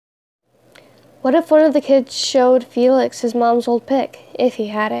What if one of the kids showed Felix his mom's old pic, if he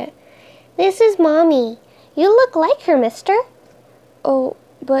had it? This is Mommy. You look like her, mister. Oh,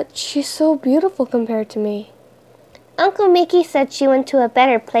 but she's so beautiful compared to me. Uncle Mickey said she went to a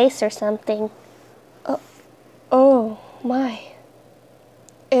better place or something. Oh, my.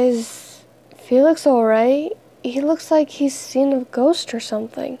 Is Felix all right? He looks like he's seen a ghost or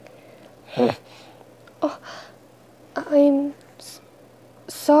something. Oh, I'm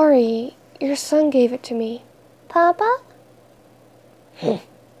sorry. Your son gave it to me. Papa?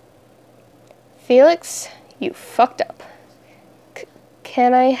 Felix, you fucked up.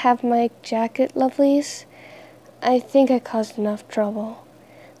 Can I have my jacket, lovelies? I think I caused enough trouble.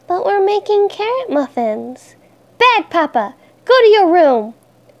 But we're making carrot muffins. Bad, Papa! Go to your room!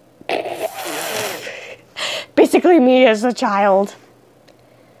 Basically me as a child.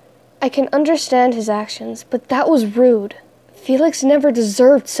 I can understand his actions, but that was rude. Felix never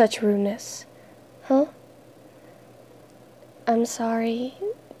deserved such rudeness. Huh? I'm sorry.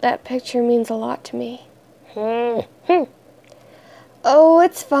 That picture means a lot to me. Oh,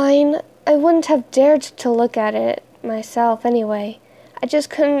 it's fine. I wouldn't have dared to look at it myself anyway. I just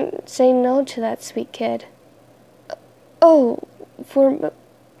couldn't say no to that sweet kid. Oh, for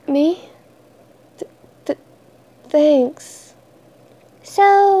me? Thanks.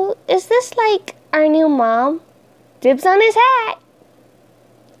 So, is this like our new mom? Dibs on his hat!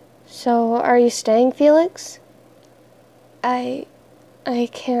 So, are you staying, Felix? I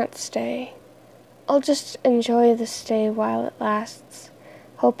can't stay. I'll just enjoy the stay while it lasts,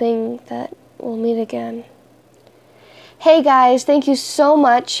 hoping that we'll meet again. Hey guys, thank you so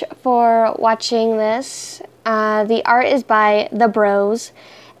much for watching this. The art is by The Bros,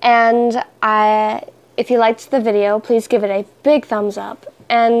 and if you liked the video, please give it a big thumbs up.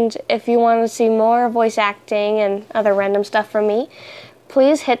 And if you want to see more voice acting and other random stuff from me,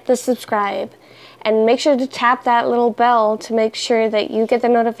 please hit the subscribe. And make sure to tap that little bell to make sure that you get the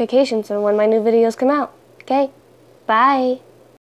notifications on when my new videos come out. Okay? Bye!